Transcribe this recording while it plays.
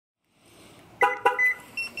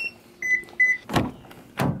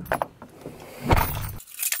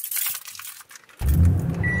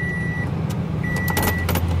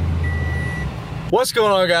What's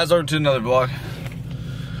going on, guys? Welcome to another vlog.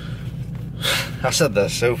 I said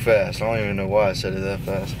that so fast. I don't even know why I said it that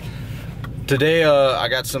fast. Today, I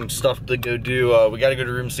got some stuff to go do. We got to go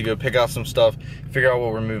to rooms to go pick out some stuff, figure out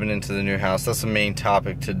what we're moving into the new house. That's the main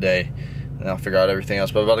topic today. And I'll figure out everything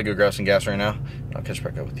else. But I'm about to go grab some gas right now. I'll catch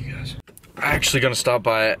back up with you guys. I'm actually going to stop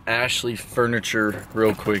by Ashley Furniture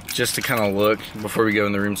real quick just to kind of look before we go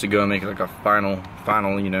in the rooms to go and make like a final,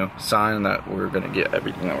 you know, sign that we're going to get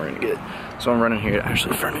everything that we're going to get. So I'm running here at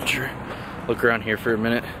Ashley Furniture. Look around here for a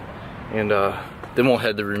minute. And then we'll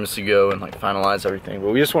head to rooms to go and like finalize everything. But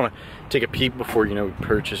we just want to take a peek before, you know, we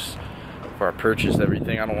purchase, before I purchase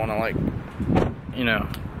everything. I don't want to like, you know,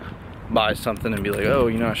 buy something and be like, oh,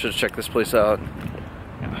 you know, I should check this place out.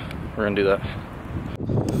 Yeah, we're going to do that.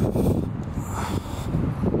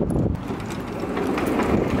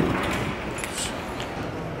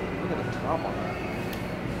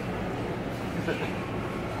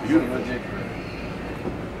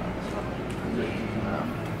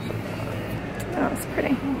 Oh, it's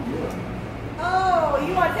pretty. Oh,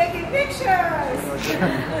 you are taking pictures!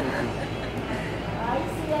 I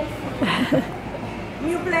see.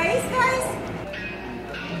 New place, guys?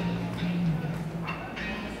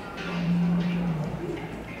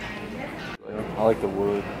 I like the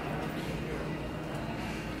wood.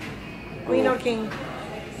 Queen or king?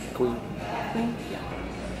 Queen. Queen? Yeah.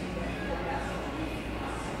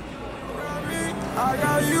 I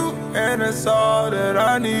got you, and it's all that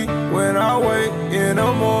I need when I wake in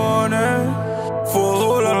the morning. For a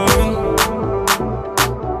whole lot of loving.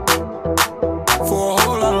 For a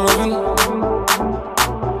whole lot of loving.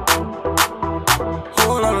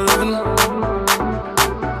 Whole lot of loving.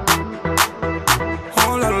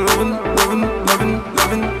 Whole lot of loving, loving, loving,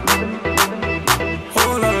 loving.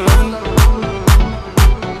 Whole lot of loving.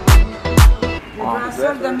 The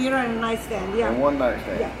dresser, the mirror, and nightstand. Yeah. And one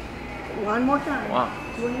nightstand. Yeah. One more time. Wow.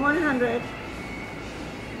 2100.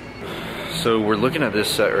 So we're looking at this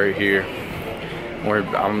set right here, where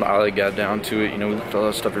I got down to it. You know, we looked at all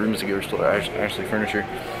that stuff at rooms together, still at Ashley Furniture.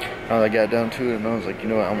 I got down to it, and I was like, you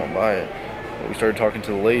know what, I'm gonna buy it. But we started talking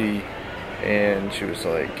to the lady, and she was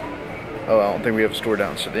like, oh, I don't think we have a store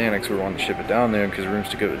down in Savannah, because we wanted to ship it down there because rooms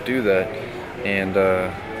to go would do that. And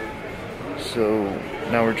so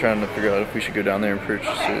now we're trying to figure out if we should go down there and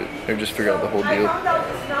purchase it, or just figure out the whole deal.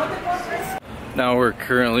 Now we're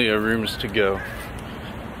currently at rooms to go,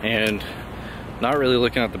 and not really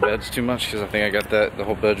looking at the beds too much because I think I got the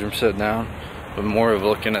whole bedroom set down, but more of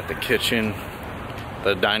looking at the kitchen,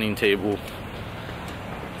 the dining table,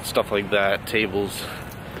 stuff like that, tables,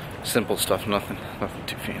 simple stuff, nothing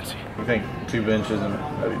too fancy. I think 2 benches and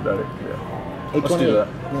that'd be better. Yeah. Let's do that.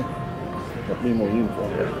 Yeah. That'd be more uniform.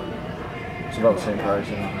 Yeah. It's about the same price.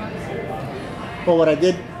 Well, what I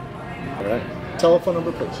did, All right. telephone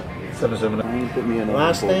number, please. 779. Put me in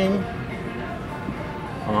last name.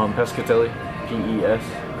 Pescatelli.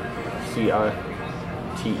 Pescitelli.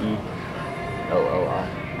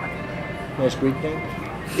 Nice Greek name.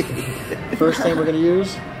 First name we're going to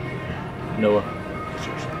use? Noah.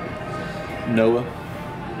 Noah.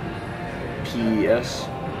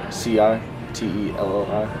 Pescitelli.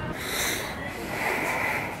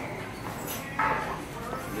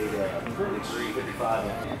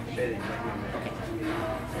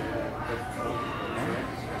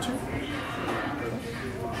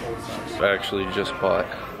 I actually just bought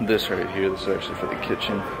this right here. This is actually for the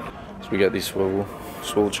kitchen. So we got these swivel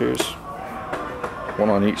chairs,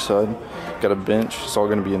 one on each side. Got a bench. It's all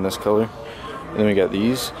going to be in this color. And then we got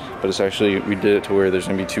these, but it's actually, we did it to where there's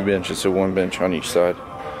going to be 2 benches, so 1 bench on each side.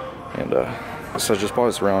 And so I just bought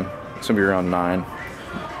this around. It's going to be around 9.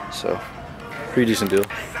 So pretty decent deal.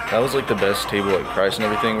 That was like the best table, like price and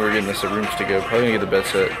everything. We were getting this at rooms to go. Probably gonna get the bed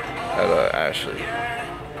set at Ashley.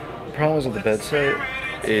 The problem is with the bed set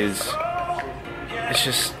is it's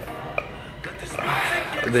just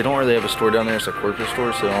they don't really have a store down there. It's a corporate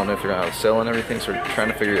store, so I don't know if they're gonna sell and everything. So we're trying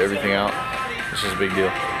to figure everything out. It's just a big deal.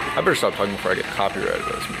 I better stop talking before I get copyrighted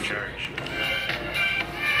by this music.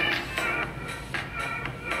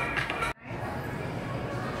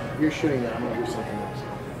 You're shooting that. I'm going to do something else.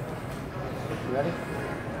 You ready?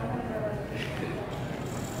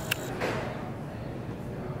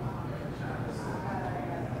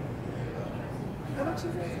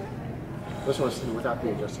 This one's without the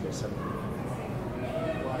adjustable 7.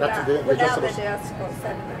 That's the Without adjustable. the adjustable,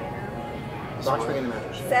 $7.99. Box spring and the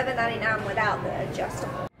mattress. $7.99 without the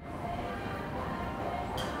adjustable.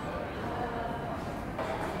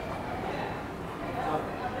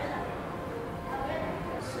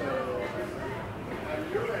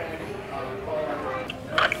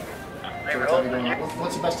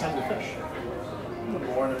 What's the best time to fish? In the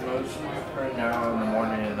morning, right now in the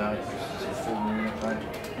morning and now it's full moon at night.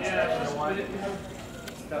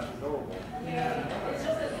 That's adorable.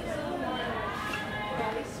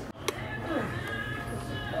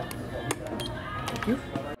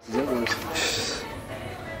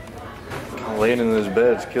 Laying in those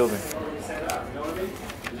beds killed me.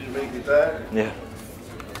 Did you make me tired? Yeah.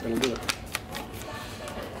 Gonna do it.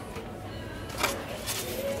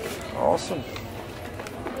 Awesome.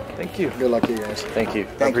 Thank you. Good luck to you guys. Thank you. I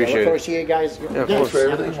Thank you. I appreciate look forward to it. see you guys. Yeah, of Thanks course. for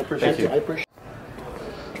everything. I appreciate Thank you. I appreciate.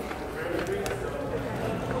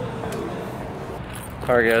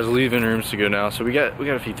 Alright guys, leaving Rooms to Go now. So we got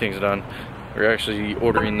a few things done. We're actually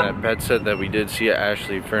ordering that bed set that we did see at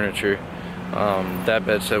Ashley Furniture. That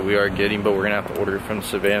bed set we are getting, but we're gonna have to order it from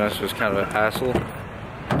Savannah, so it's kind of a hassle.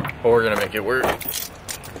 But we're gonna make it work.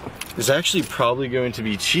 It's actually probably going to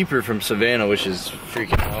be cheaper from Savannah, which is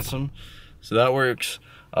freaking awesome. So that works.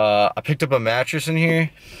 I picked up a mattress in here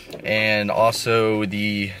and also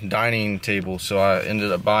the dining table, so I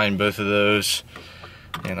ended up buying both of those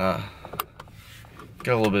and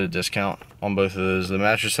got a little bit of discount on both of those. The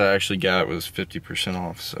mattress I actually got was 50%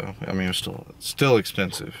 off, so I mean it's still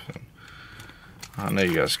expensive. I know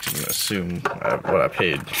you guys can assume what I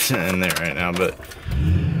paid in there right now, but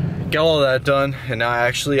got all that done, and now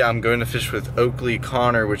actually I'm going to fish with Oakley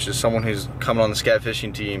Connor, which is someone who's coming on the scat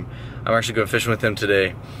fishing team. I'm actually going fishing with him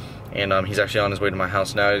today, and he's actually on his way to my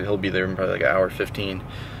house now. He'll be there in probably like an hour 15.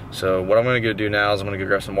 So what I'm going to go do now is I'm going to go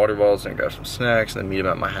grab some water bottles and grab some snacks and then meet him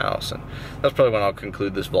at my house. And that's probably when I'll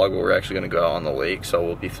conclude this vlog, where we're actually going to go out on the lake. So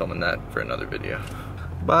we'll be filming that for another video.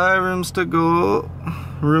 Bye, Rooms to Go.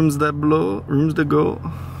 Rooms that blow. Rooms to go.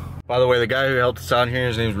 By the way, the guy who helped us out here,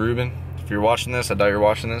 his name's Ruben. If you're watching this, I doubt you're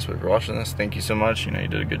watching this, but if you're watching this, thank you so much. You know, you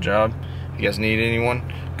did a good job. If you guys need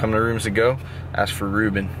anyone, come to Rooms to Go. Ask for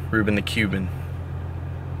Ruben. Ruben the Cuban.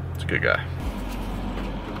 It's a good guy.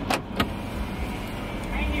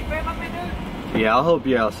 Yeah, I'll help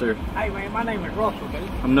you out, sir. Hey man, my name is Russell, dude.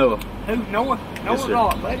 I'm Noah. Who? Noah? Noah's sir.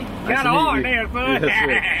 Rock, buddy. Nice Got to a meet heart you. there, bud. Yes,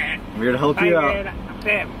 sir. I'm here to help Hey you out. man, I'm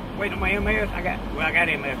sad. Waiting on my MS. I got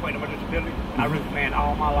MS, waiting on my disability. I really, man,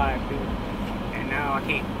 all my life, dude. And now I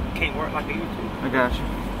can't work like I used to. I got you.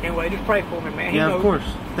 Anyway, just pray for me, man. Yeah, of course.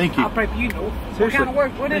 Thank you. I'll pray for you, Noah. What Seriously. kind of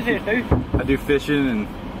work? What is this, dude? I do fishing and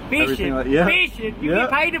Fishing? everything like yeah. Fishing? You Yeah.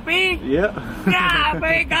 get paid to fish? Yeah. God,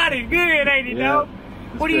 man, God is good, ain't he, Yeah. dog?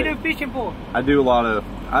 What do you great. do fishing for? I do a lot of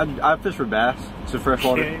I fish for bass. So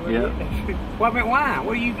freshwater. Yeah. Well, I mean, why?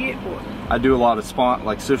 What do you get for it? I do a lot of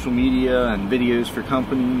like social media and videos for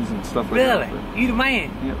companies and stuff like Really? that. You the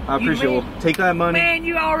man? Yeah, I You appreciate the it. man? Well, take that money. Man,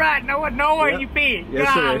 you all right, Noah? Noah, Yep. you fish.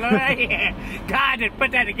 Yes, God, sir. God just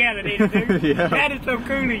put that together, didn't you? Yeah. That is so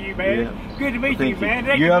cool of you, man. Yeah. Good to meet Thank you, man.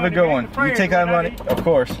 you. Take You your have a money, good man. one. The prayers, You take that man. money. Of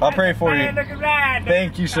course. I'll pray for you. Man, looking right.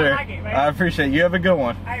 Thank you, sir. I like it, man. I appreciate it. You have a good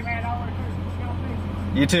one. Hey, man, I want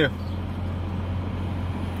to You too.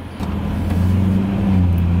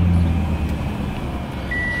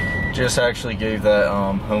 Just actually gave that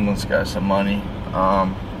homeless guy some money.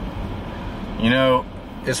 You know,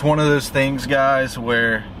 it's one of those things, guys,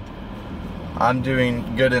 where I'm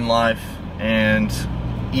doing good in life, and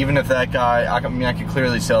even if that guy, I could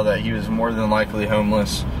clearly tell that he was more than likely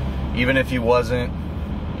homeless. Even if he wasn't,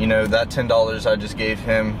 you know, that $10 I just gave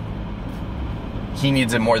him, he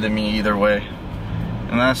needs it more than me either way.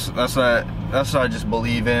 And that's what I just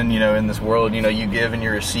believe in, you know, in this world. You know, you give and you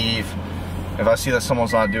receive. If I see that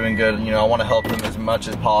someone's not doing good, you know, I want to help them as much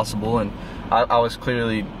as possible. And I was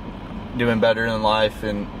clearly doing better in life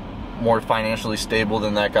and more financially stable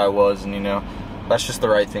than that guy was. And, you know, that's just the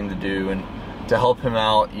right thing to do. And to help him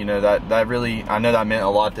out, you know, that really, I know that meant a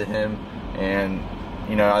lot to him. And,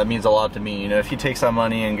 you know, it means a lot to me. You know, if he takes that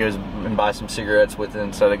money and goes and buys some cigarettes with it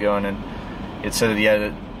instead of going and it said that he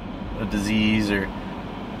had a disease or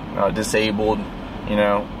disabled, you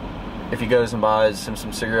know, if he goes and buys him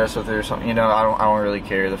some cigarettes with it or something, you know, I don't really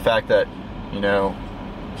care. The fact that, you know,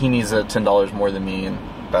 he needs the $10 more than me, and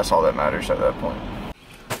that's all that matters at that point.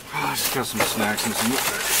 I just got some snacks and some.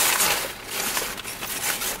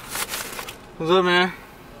 What's up, man?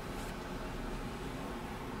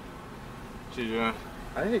 What you doing?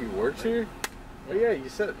 I didn't think you worked here. Oh yeah, you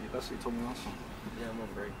said that's what you told me last time. Yeah, I'm on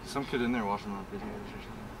break. Some kid in there watching my videos or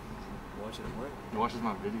something. Watching what? He watches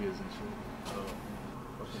my videos and shit. Oh.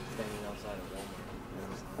 Fucking standing outside of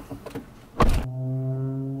Walmart.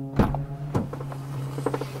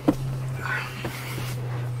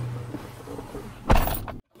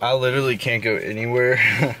 I literally can't go anywhere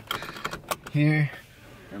here.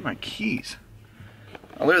 Where are my keys?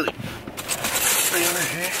 I literally.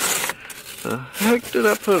 The heck did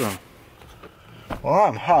I put them? Well,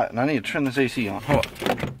 I'm hot and I need to turn this AC on. Hold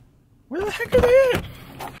on. Where the heck are they at?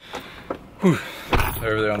 Whew.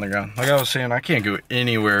 Over there on the ground. Like I was saying, I can't go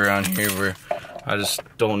anywhere around here where I just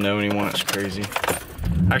don't know anyone. It's crazy.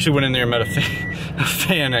 I actually went in there and met a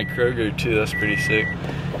fan at Kroger too. That's pretty sick.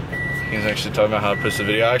 He was actually talking about how to post the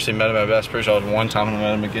video. I actually met him at Bass Pro Shops one time and I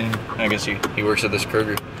met him again. I guess he works at this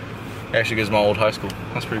Kroger. He actually goes to my old high school.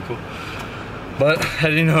 That's pretty cool. But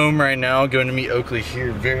heading home right now, going to meet Oakley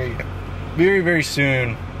here very, very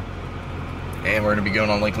soon. And we're gonna be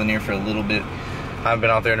going on Lake Lanier for a little bit. I haven't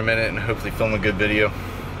been out there in a minute and hopefully film a good video.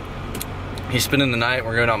 He's spending the night.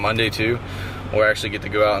 We're going out Monday too. We'll actually get to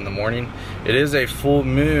go out in the morning. It is a full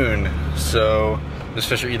moon, so this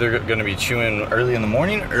fish are either gonna be chewing early in the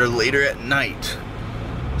morning or later at night.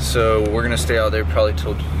 So we're gonna stay out there probably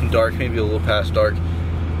till dark, maybe a little past dark,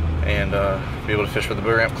 and be able to fish where the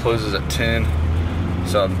boat ramp closes at 10.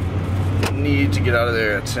 So I need to get out of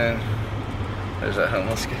there at 10. There's that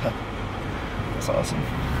homeless guy. That's awesome.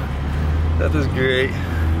 That is great.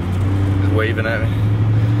 He's waving at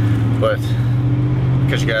me. But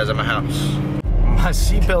catch you guys at my house. My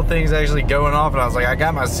seatbelt thing's actually going off, and I was like, I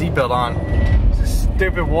got my seatbelt on. This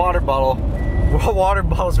stupid water bottle. Water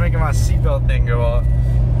bottle's making my seatbelt thing go off.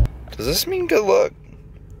 Does this mean good luck?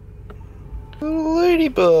 Little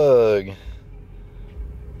ladybug.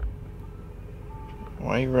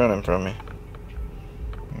 Why are you running from me?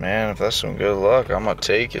 Man, if that's some good luck, I'm gonna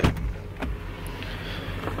take it.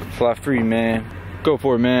 Fly free, man. Go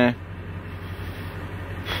for it, man.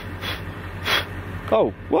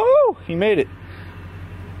 Oh, whoa, he made it.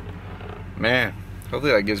 Man,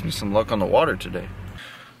 hopefully that gives me some luck on the water today.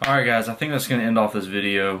 Alright guys, I think that's going to end off this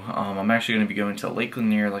video. I'm actually going to be going to Lake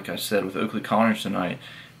Lanier, like I said, with Oakley Connors tonight.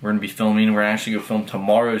 We're going to be filming. We're actually going to film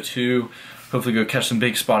tomorrow too. Hopefully go catch some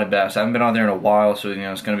big spotted bass. I haven't been out there in a while, so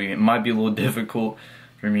it's going to be, it might be a little difficult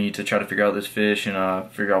for me to try to figure out this fish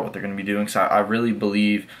and figure out what they're going to be doing. So I really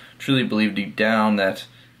believe, truly believe deep down that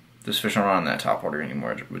this fish aren't on that top water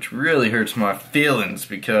anymore, which really hurts my feelings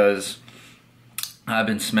because I've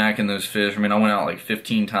been smacking those fish. I mean, I went out like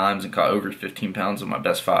 15 times and caught over 15 pounds of my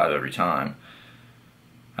best 5 every time.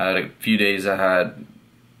 I had a few days I had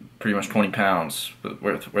pretty much 20 pounds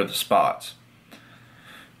worth of spots.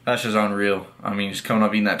 That's just unreal. I mean, just coming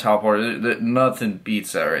up eating that top water, nothing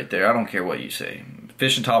beats that right there. I don't care what you say.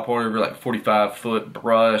 Fishing top water over like 45-foot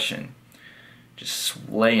brush and just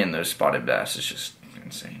slaying those spotted bass is just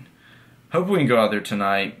insane. Hope we can go out there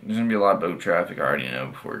tonight. There's gonna be a lot of boat traffic, I already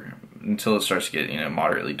know, until it starts to get, you know,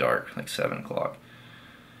 moderately dark, like 7 o'clock.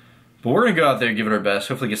 But we're gonna go out there, give it our best,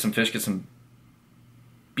 hopefully get some fish, get some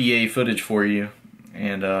BA footage for you,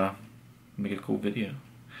 and make a cool video.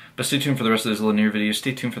 But stay tuned for the rest of those Lanier videos.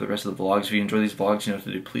 Stay tuned for the rest of the vlogs. If you enjoy these vlogs, you know what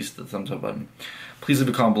to do. Please hit the thumbs up button. Please leave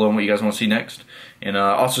a comment below on what you guys want to see next. And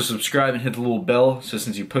also subscribe and hit the little bell so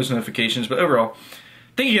since you post notifications. But overall,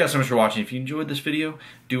 thank you guys so much for watching. If you enjoyed this video,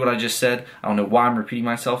 do what I just said. I don't know why I'm repeating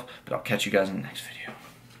myself, but I'll catch you guys in the next video.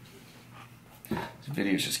 These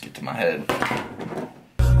videos just get to my head.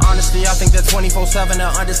 Honestly, I think that 24/7 an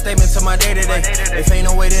understatement to my day-to-day. If ain't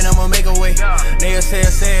no way, then I'ma make a way. They say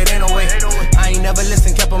it ain't no way. I ain't never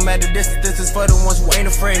listened, kept them at a distance. This is for the ones who ain't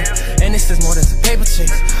afraid. And this is more than a paper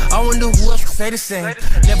chase. I wonder who else could say the same.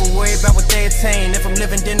 Never worry about what they attain. If I'm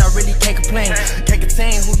living, then I really can't complain. Can't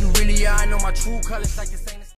contain who you really are. I know my true colors like this ain't